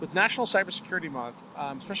With National Cybersecurity Month,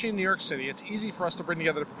 especially in New York City, it's easy for us to bring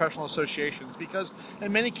together the professional associations because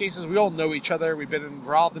in many cases we all know each other. We've been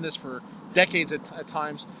involved in this for decades at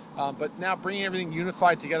times, but now bringing everything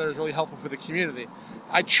unified together is really helpful for the community.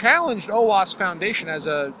 I challenged OWASP Foundation as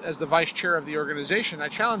the vice chair of the organization. I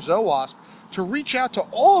challenged OWASP to reach out to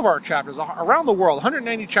all of our chapters around the world,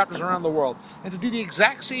 190 chapters around the world, and to do the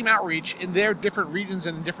exact same outreach in their different regions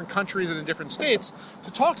and in different countries and in different states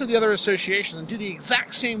to talk to the other associations and do the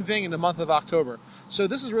exact same thing in the month of October. So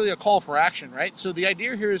this is really a call for action, right? So the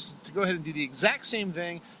idea here is to go ahead and do the exact same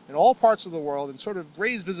thing in all parts of the world and sort of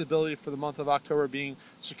raise visibility for the month of October being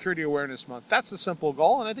Security Awareness Month. That's the simple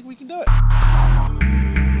goal, and I think we can do it.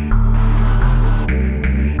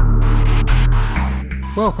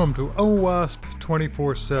 Welcome to OWASP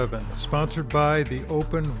 24/7, sponsored by the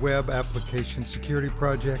Open Web Application Security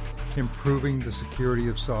Project, Improving the Security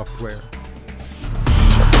of Software.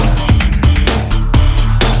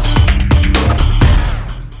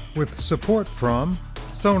 With support from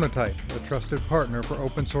Sonatype, a trusted partner for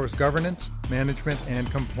open source governance, management,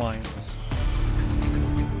 and compliance.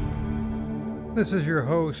 This is your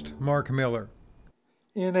host, Mark Miller.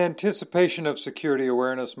 In anticipation of Security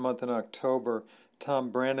Awareness Month in October,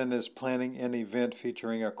 Tom Brennan is planning an event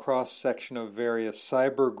featuring a cross-section of various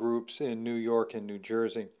cyber groups in New York and New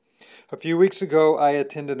Jersey. A few weeks ago, I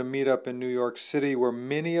attended a meetup in New York City where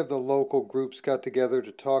many of the local groups got together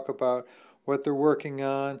to talk about what they're working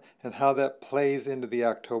on and how that plays into the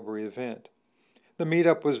October event. The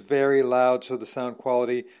meetup was very loud, so the sound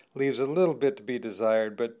quality leaves a little bit to be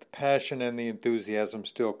desired, but the passion and the enthusiasm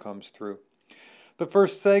still comes through. The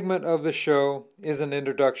first segment of the show is an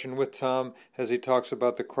introduction with Tom as he talks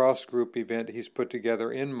about the cross-group event he's put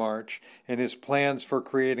together in March and his plans for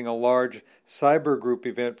creating a large cyber group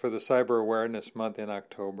event for the Cyber Awareness Month in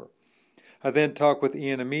October. I then talk with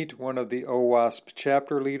Ian Amit, one of the OWASP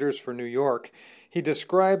chapter leaders for New York. He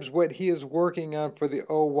describes what he is working on for the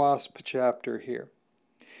OWASP chapter here.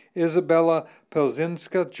 Isabella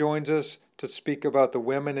Pelzinska joins us to speak about the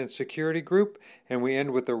Women in Security Group, and we end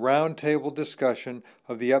with a roundtable discussion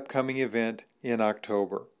of the upcoming event in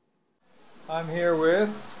October. I'm here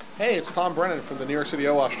with... Hey, it's Tom Brennan from the New York City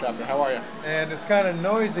OWASP chapter. How are you? And it's kind of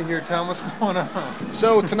noisy here, Tom. What's going on?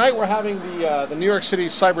 So tonight we're having the New York City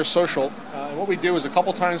Cyber Social. And what we do is a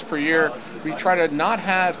couple times per year, we try to not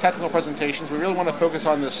have technical presentations. We really want to focus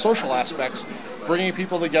on the social aspects, bringing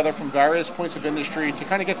people together from various points of industry to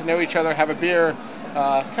kind of get to know each other, have a beer,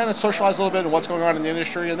 kind of socialize a little bit on what's going on in the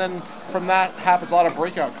industry, and then from that happens a lot of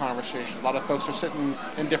breakout conversations. A lot of folks are sitting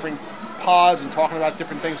in different pods and talking about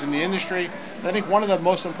different things in the industry. And I think one of the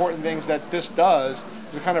most important things that this does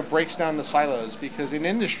is it kind of breaks down the silos, because in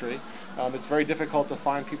industry, it's very difficult to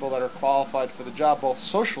find people that are qualified for the job, both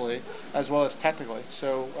socially as well as technically.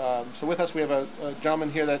 So with us we have a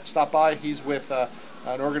gentleman here that stopped by. He's with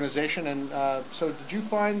an organization, and so did you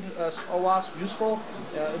find OWASP useful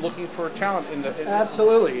looking for talent in the...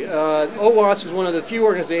 Absolutely. OWASP is one of the few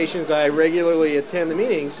organizations I regularly attend the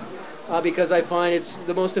meetings because I find it's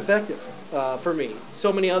the most effective for me.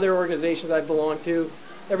 So many other organizations I belong to,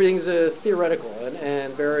 everything's theoretical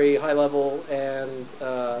and very high level, and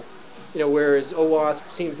whereas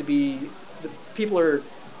OWASP seems to be, the people are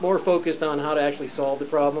more focused on how to actually solve the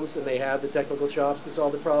problems than they have the technical chops to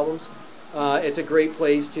solve the problems. It's a great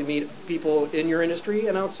place to meet people in your industry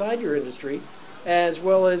and outside your industry, as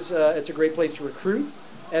well as it's a great place to recruit,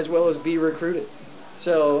 as well as be recruited.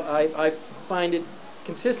 So I find it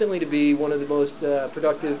consistently to be one of the most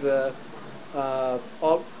productive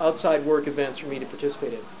outside work events for me to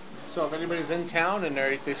participate in. So if anybody's in town and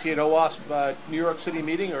they see an OWASP New York City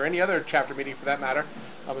meeting or any other chapter meeting for that matter,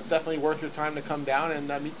 it's definitely worth your time to come down and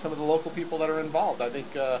meet some of the local people that are involved. I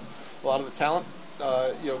think a lot of the talent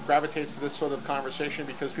gravitates to this sort of conversation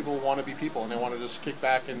because people want to be people and they want to just kick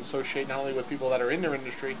back and associate not only with people that are in their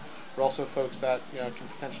industry, but also folks that can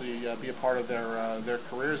potentially be a part of their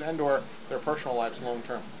careers and or their personal lives long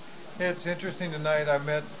term. It's interesting tonight. I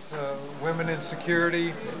met Women in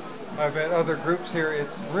Security. I've met other groups here.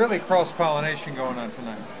 It's really cross-pollination going on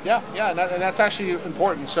tonight. Yeah, and that's actually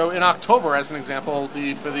important. So in October, as an example,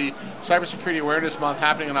 for the Cybersecurity Awareness Month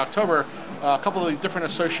happening in October, a couple of the different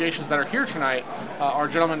associations that are here tonight are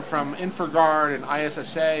gentlemen from InfraGard and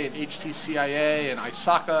ISSA and HTCIA and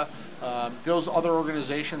ISACA. Those other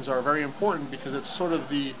organizations are very important because it's sort of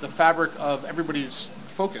the fabric of everybody's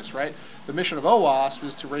focus, right? The mission of OWASP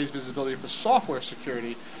is to raise visibility for software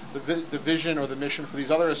security. The vision or the mission for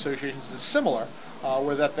these other associations is similar,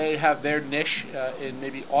 where that they have their niche in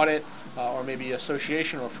maybe audit or maybe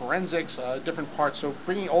association or forensics, different parts. So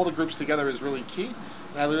bringing all the groups together is really key.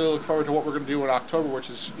 And I really look forward to what we're going to do in October, which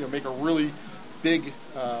is make a really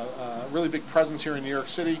really big presence here in New York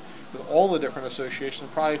City with all the different associations,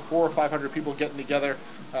 probably 400 or 500 people getting together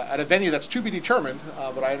at a venue that's to be determined,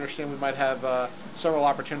 but I understand we might have several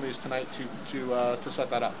opportunities tonight to set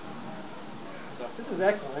that up. So. This is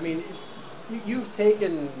excellent. I mean, you've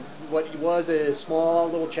taken what was a small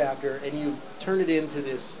little chapter and you've turned it into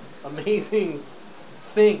this amazing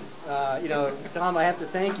thing. Tom, I have to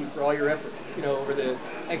thank you for all your effort, over the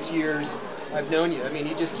X years I've known you. I mean,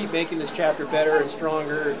 you just keep making this chapter better and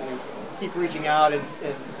stronger, and you keep reaching out and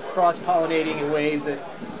cross-pollinating in ways that,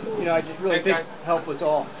 I just really think help us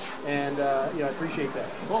all. And, I appreciate that.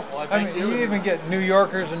 Cool. Well, thank you. You even get New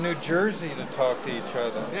Yorkers and New Jersey to talk to each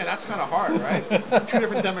other. Yeah, that's kind of hard, right? Two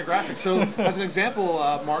different demographics. So, as an example,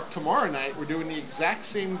 Mark, tomorrow night we're doing the exact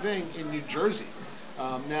same thing in New Jersey.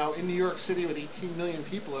 Now, in New York City with 18 million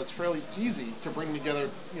people, it's fairly easy to bring together,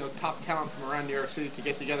 top talent from around New York City to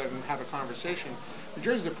get together and have a conversation. New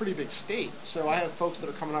Jersey's a pretty big state, so I have folks that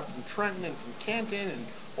are coming up from Trenton and from Canton and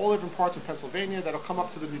all different parts of Pennsylvania that'll come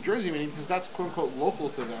up to the New Jersey meeting because that's quote-unquote local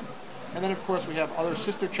to them. And then, of course, we have other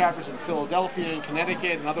sister chapters in Philadelphia and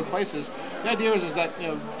Connecticut and other places. The idea is that,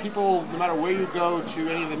 people, no matter where you go to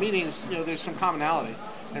any of the meetings, there's some commonality.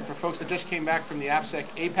 And for folks that just came back from the AppSec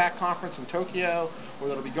APAC conference in Tokyo, or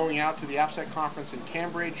that'll be going out to the AppSec conference in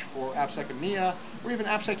Cambridge for AppSec EMEA, or even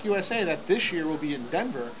AppSec USA that this year will be in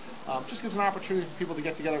Denver, just gives an opportunity for people to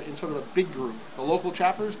get together in sort of a big group. The local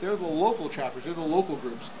chapters, they're the local chapters, they're the local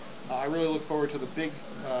groups. I really look forward to the big,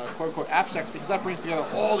 quote-unquote, AppSecs because that brings together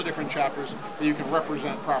all the different chapters that you can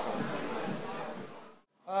represent properly.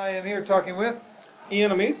 I am here talking with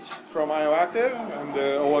Ian Amit from IOActive. I'm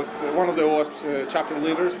one of the OWASP chapter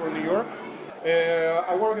leaders for New York.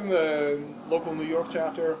 I work in the local New York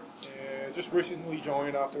chapter. Just recently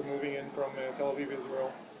joined after moving in from Tel Aviv,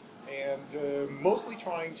 Israel, and mostly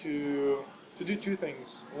trying to do two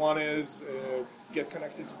things. One is get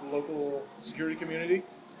connected to the local security community,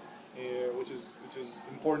 which is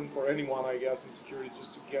important for anyone, I guess, in security,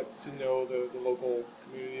 just to get to know the local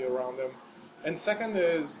community around them. And second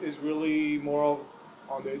is really more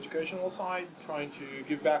on the educational side, trying to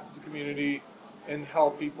give back to the community and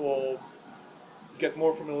help people get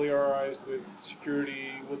more familiarized with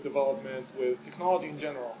security, with development, with technology in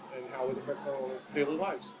general, and how it affects our daily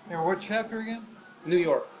lives. And what chapter again? New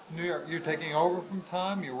York. New York. You're taking over from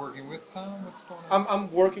Tom? You're working with Tom? What's going on?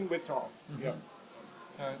 I'm working with Tom, Mm-hmm. yeah.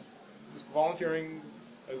 All right. Just volunteering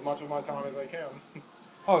as much of my time as I can.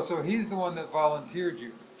 Oh, so he's the one that volunteered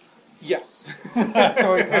you. Yes. That's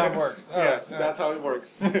how Tom works. Yes, that's how it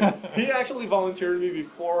works. He actually volunteered me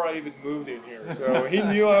before I even moved in here. So he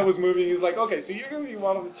knew I was moving. He's like, okay, so you're going to be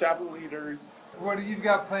one of the chapter leaders. What do you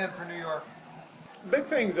got planned for New York? Big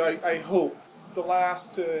things, I hope. The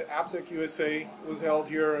last AppSec USA was held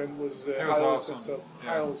here and was highly, awesome.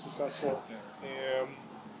 highly successful. Yeah.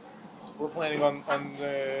 We're planning on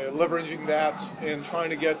leveraging that and trying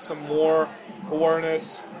to get some more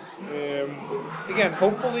awareness. Again,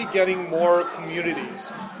 hopefully getting more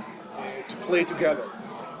communities to play together.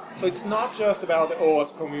 So it's not just about the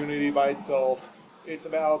OWASP community by itself. It's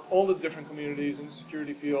about all the different communities in the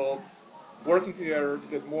security field working together to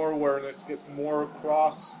get more awareness, to get more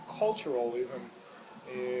cross-cultural even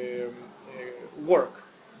work.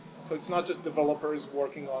 So it's not just developers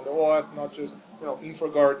working on the OWASP, not just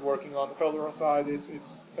InfraGard working on the federal side.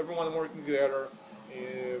 It's everyone working together.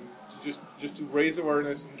 Just to raise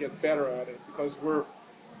awareness and get better at it, because we're,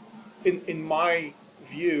 in my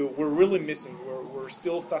view, we're really missing. We're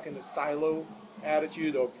still stuck in the silo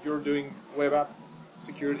attitude of you're doing web app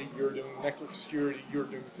security, you're doing network security, you're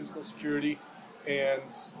doing physical security, and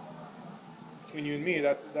between you and me,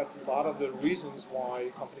 that's a lot of the reasons why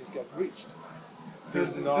companies get breached.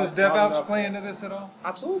 Does DevOps play into this at all?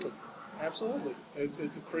 Absolutely.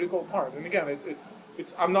 It's a critical part, and again,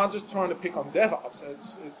 it's I'm not just trying to pick on DevOps.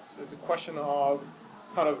 It's a question of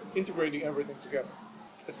kind of integrating everything together.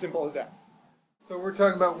 As simple as that. So we're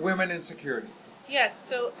talking about women in security. Yes,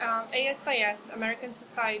 so ASIS, American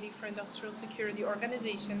Society for Industrial Security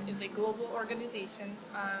Organization, is a global organization.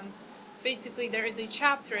 Basically, there is a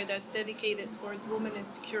chapter that's dedicated towards women in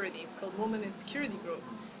security. It's called Women in Security Group.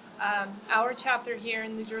 Our chapter here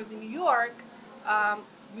in New Jersey, New York,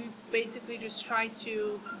 we basically just try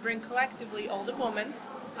to bring collectively all the women,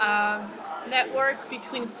 network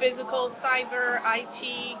between physical, cyber,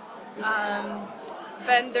 IT,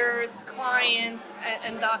 vendors, clients,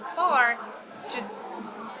 and thus far, just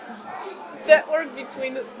network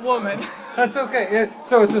between women. That's okay.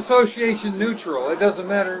 So it's association neutral. It doesn't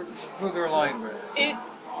matter who they're aligned with.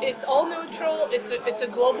 It's all neutral. It's a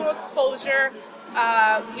global exposure.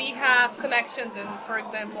 We have connections in, for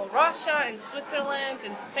example, Russia and Switzerland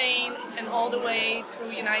and Spain and all the way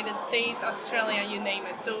through United States, Australia, you name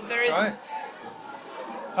it. So there is... Right.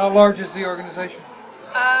 How large is the organization?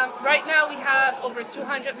 Right now we have over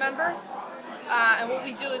 200 members. And what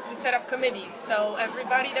we do is we set up committees. So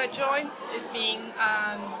everybody that joins is being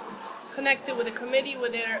connected with a committee,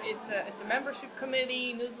 whether it's a membership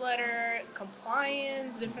committee, newsletter,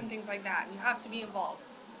 compliance, different things like that. You have to be involved.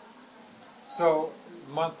 So,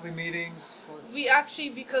 monthly meetings? We actually,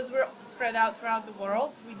 because we're spread out throughout the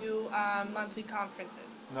world, we do monthly conferences.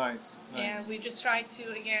 Nice. And we just try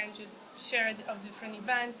to, again, just share of different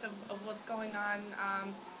events, of what's going on,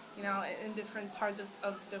 in different parts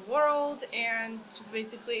of the world, and just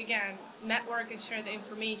basically, again, network and share the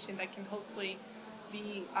information that can hopefully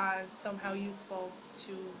be somehow useful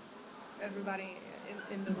to everybody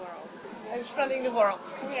in the world. I'm spreading the world.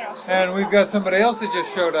 Come here, Ashley. And we've got somebody else that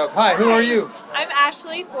just showed up. Hi, who are you? I'm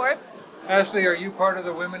Ashley Forbes. Ashley, are you part of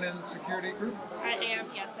the Women in Security group? I am,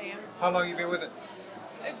 yes I am. How long have you been with it?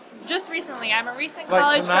 Just recently. I'm a recent Like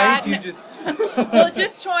college tonight, grad. you just... Well,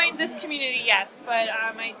 just joined this community, yes, but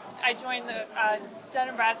I joined the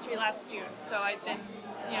Dun & Bradstreet last June, so I've been,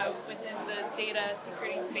 within the data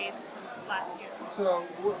security space since last June. So,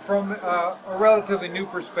 from a relatively new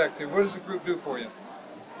perspective, what does the group do for you?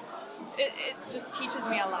 It just teaches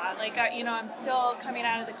me a lot. Like, I'm still coming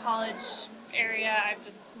out of the college area. I'm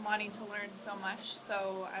just wanting to learn so much,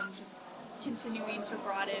 so I'm just continuing to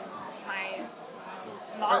broaden my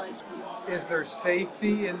knowledge. Is there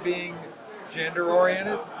safety in being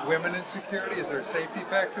gender-oriented, women in security? Is there a safety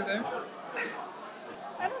factor there?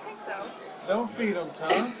 I don't think so. Don't feed them,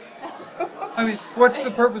 Tom. I mean, what's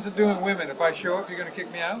the purpose of doing women? If I show up, you're going to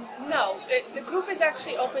kick me out? No, the group is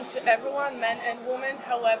actually open to everyone, men and women.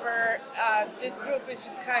 However, this group is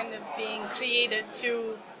just kind of being created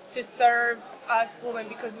to serve us women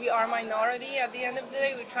because we are minority. At the end of the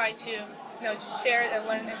day, we try to just share and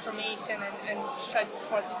learn information and just try to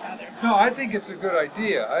support each other. No, I think it's a good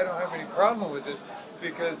idea. I don't have any problem with it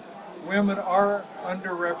because women are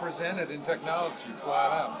underrepresented in technology,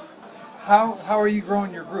 flat out. How are you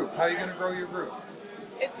growing your group? How are you going to grow your group?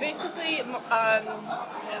 It's basically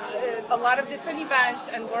a lot of different events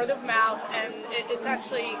and word of mouth, and it's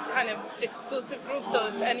actually kind of exclusive groups. So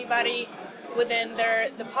if anybody within their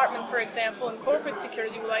department, for example, in corporate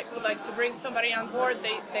security would like to bring somebody on board,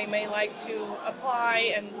 they may like to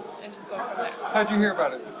apply and just go from there. How'd you hear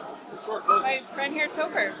about it? My friend here,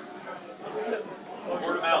 Toker.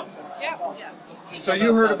 Word of mouth. Yeah. So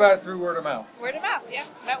you heard about it through word of mouth? Word of mouth, yeah.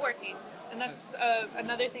 Networking. And that's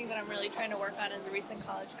another thing that I'm really trying to work on as a recent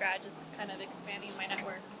college grad, just kind of expanding my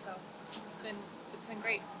network. So it's been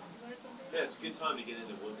great. Yeah, it's a good time to get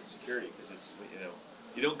into women's security because it's,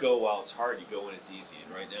 you don't go while it's hard, you go when it's easy.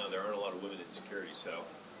 And right now there aren't a lot of women in security, so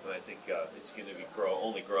I think it's going to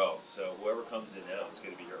only grow. So whoever comes in now is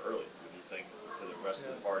going to be here early. What do you think to the rest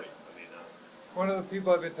of the party? I mean, one of the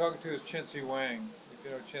people I've been talking to is Chincy Wang, if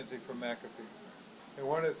you know Chincy from McAfee. And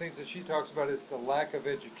one of the things that she talks about is the lack of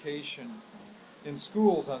education in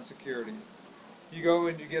schools on security. You go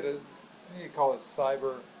and you get you call it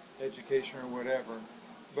cyber education or whatever,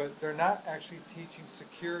 but they're not actually teaching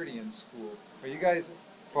security in school. Are you guys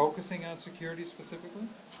focusing on security specifically?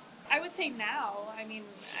 I would say now. I mean,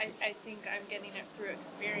 I think I'm getting it through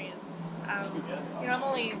experience. I'm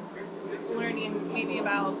only learning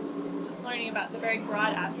about the very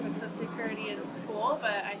broad aspects of security in school,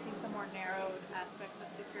 but I think the more narrowed aspects of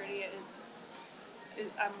security is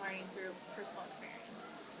I'm learning through personal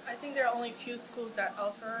experience. I think there are only a few schools that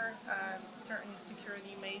offer certain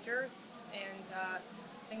security majors, and I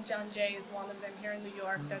think John Jay is one of them here in New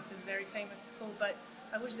York. That's a very famous school, but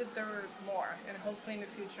I wish that there were more, and hopefully in the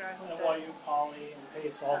future I hope that... NYU Poly and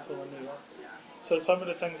Pace also in New York. So some of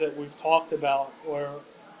the things that we've talked about were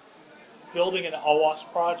building an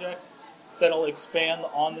OWASP project that'll expand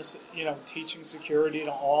on this, teaching security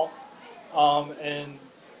to all. And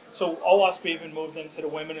so OWASP even moved into the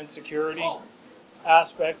women in security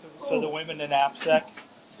aspect, so the women in AppSec,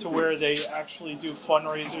 to where they actually do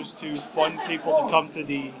fundraisers to fund people to come to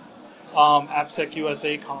the AppSec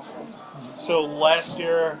USA conference. So last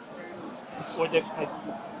year, they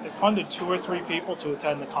funded 2 or 3 people to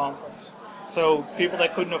attend the conference. So people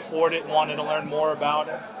that couldn't afford it and wanted to learn more about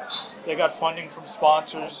it, they got funding from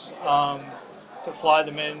sponsors to fly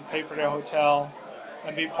them in, pay for their hotel,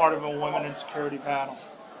 and be part of a women in security panel.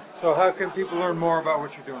 So how can people learn more about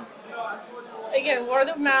what you're doing? Again, word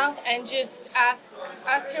of mouth, and just ask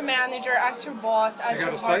your manager, ask your boss, ask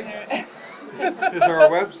your partner. Is there a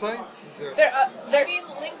website? I mean,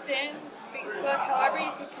 LinkedIn, Facebook, however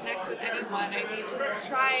you can connect with anyone. I mean, just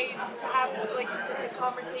try to have like just a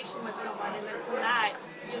conversation with someone, and then from that,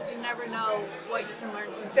 you never know what you can learn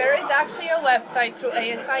from people. There is actually a website through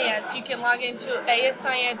ASIS. You can log into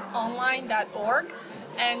asisonline.org,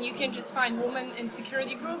 and you can just find Women in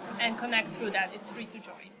Security Group and connect through that. It's free to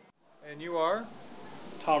join. And you are?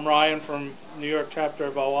 Tom Ryan from New York chapter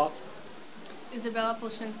of OWASP. Isabella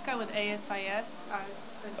Polshinska with ASIS.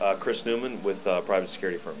 Chris Newman with private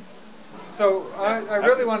security firm. So I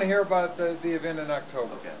really want to hear about the event in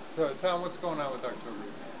October. Okay. So Tom, what's going on with October?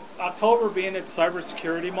 October being its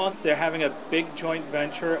Cybersecurity Month, they're having a big joint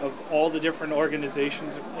venture of all the different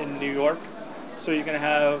organizations in New York. So you're going to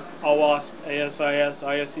have OWASP, ASIS,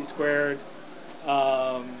 ISC Squared,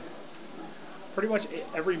 pretty much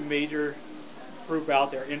every major group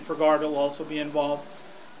out there. InfraGard will also be involved.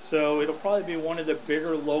 So it'll probably be one of the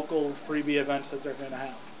bigger local freebie events that they're going to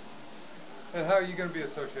have. And how are you going to be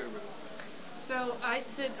associated with it? So I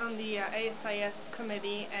sit on the ASIS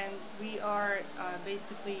committee, and we are a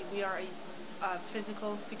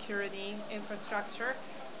physical security infrastructure.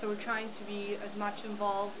 So we're trying to be as much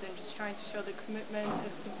involved and just trying to show the commitment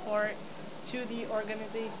and support to the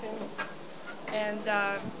organization and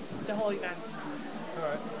the whole event. All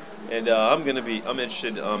right. And I'm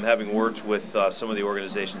interested, having worked with some of the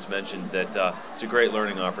organizations mentioned, that it's a great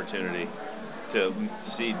learning opportunity to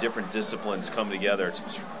see different disciplines come together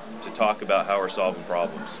to talk about how we're solving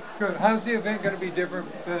problems. Good. How's the event going to be different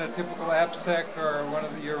than a typical AppSec or one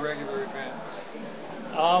of your regular events?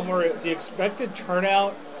 The expected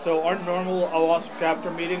turnout, so our normal OWASP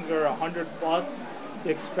chapter meetings are 100 plus.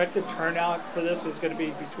 The expected turnout for this is going to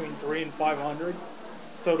be between 300 and 500.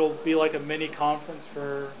 So it'll be like a mini conference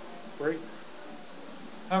for free.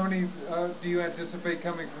 How many do you anticipate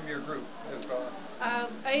coming from your group as well?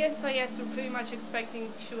 ASIS, we're pretty much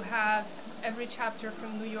expecting to have every chapter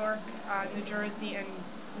from New York, New Jersey, and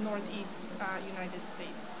Northeast United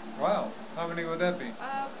States. Wow. How many would that be?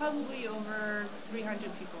 Probably over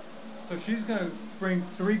 300 people. So she's going to bring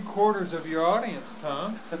 3/4 of your audience,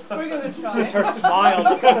 Tom. We're going to try. It's her smile.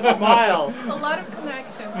 Look at the smile. A lot of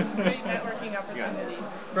connections and great networking opportunities.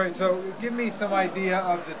 Great. So give me some idea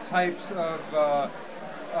of the types of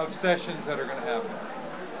sessions that are going to happen.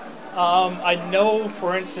 I know,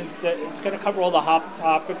 for instance, that it's going to cover all the hot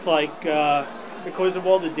topics, like because of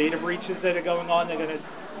all the data breaches that are going on, they're going to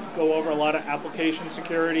go over a lot of application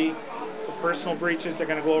security. The personal breaches, they're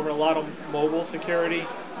going to go over a lot of mobile security.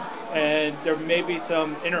 And there may be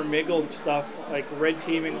some intermingled stuff like red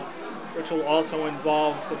teaming, which will also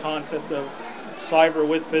involve the concept of cyber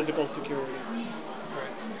with physical security.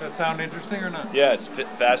 Does that sound interesting or not? Yeah, it's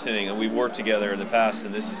fascinating, and we've worked together in the past,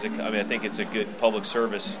 and this is I think it's a good public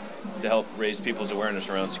service to help raise people's awareness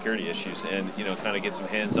around security issues, and kind of get some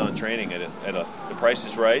hands-on training the price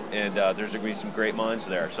is right, and there's going to be some great minds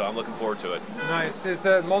there. So I'm looking forward to it. Nice. Is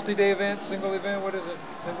that a multi-day event, single event? What is it?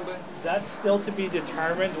 Single day? That's still to be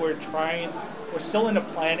determined. We're still in the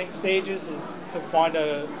planning stages, is to find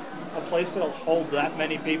a place that'll hold that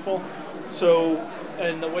many people. So,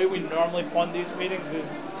 and the way we normally fund these meetings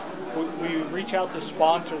is we reach out to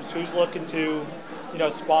sponsors who's looking to,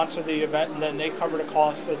 sponsor the event, and then they cover the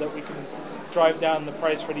cost so that we can drive down the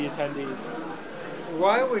price for the attendees.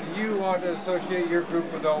 Why would you want to associate your group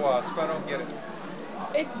with OWASP? I don't get it.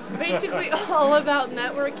 It's basically all about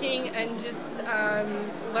networking and just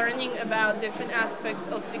learning about different aspects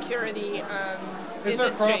of security Is there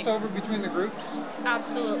industry. crossover between the groups?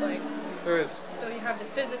 Absolutely. There is. So you have the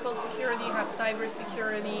physical security, you have cyber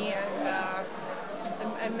security,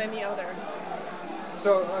 and many others.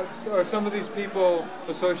 So are some of these people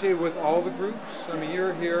associated with all the groups? I mean,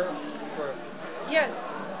 you're here for... Yes.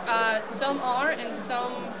 Some are, and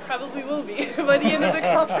some probably will be by the end of the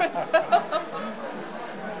conference.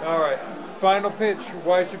 All right. Final pitch.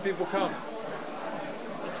 Why should people come?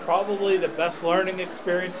 It's probably the best learning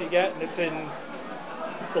experience you get, and it's in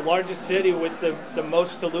the largest city with the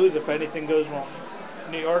most to lose if anything goes wrong.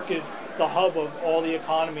 New York is the hub of all the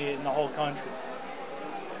economy in the whole country.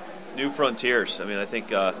 New frontiers. I mean, I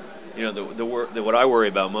think what I worry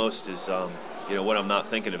about most is what I'm not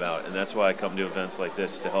thinking about, and that's why I come to events like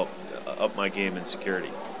this to help up my game in security.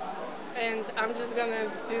 And I'm just gonna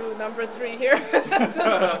do number 3 here.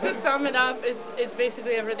 So, to sum it up, it's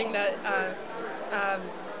basically everything that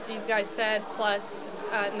these guys said, plus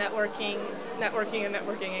networking, and networking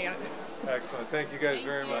again. Excellent. Thank you guys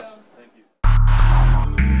very much. Thank you.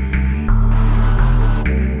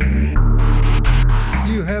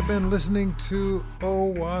 You have been listening to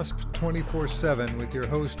OWASP 24/7 with your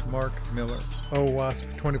host, Mark Miller.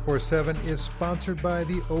 OWASP 24/7 is sponsored by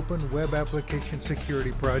the Open Web Application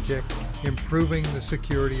Security Project, improving the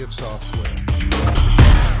security of software.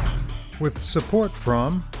 with support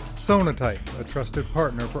from Sonatype, a trusted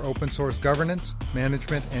partner for open source governance,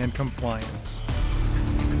 management, and compliance.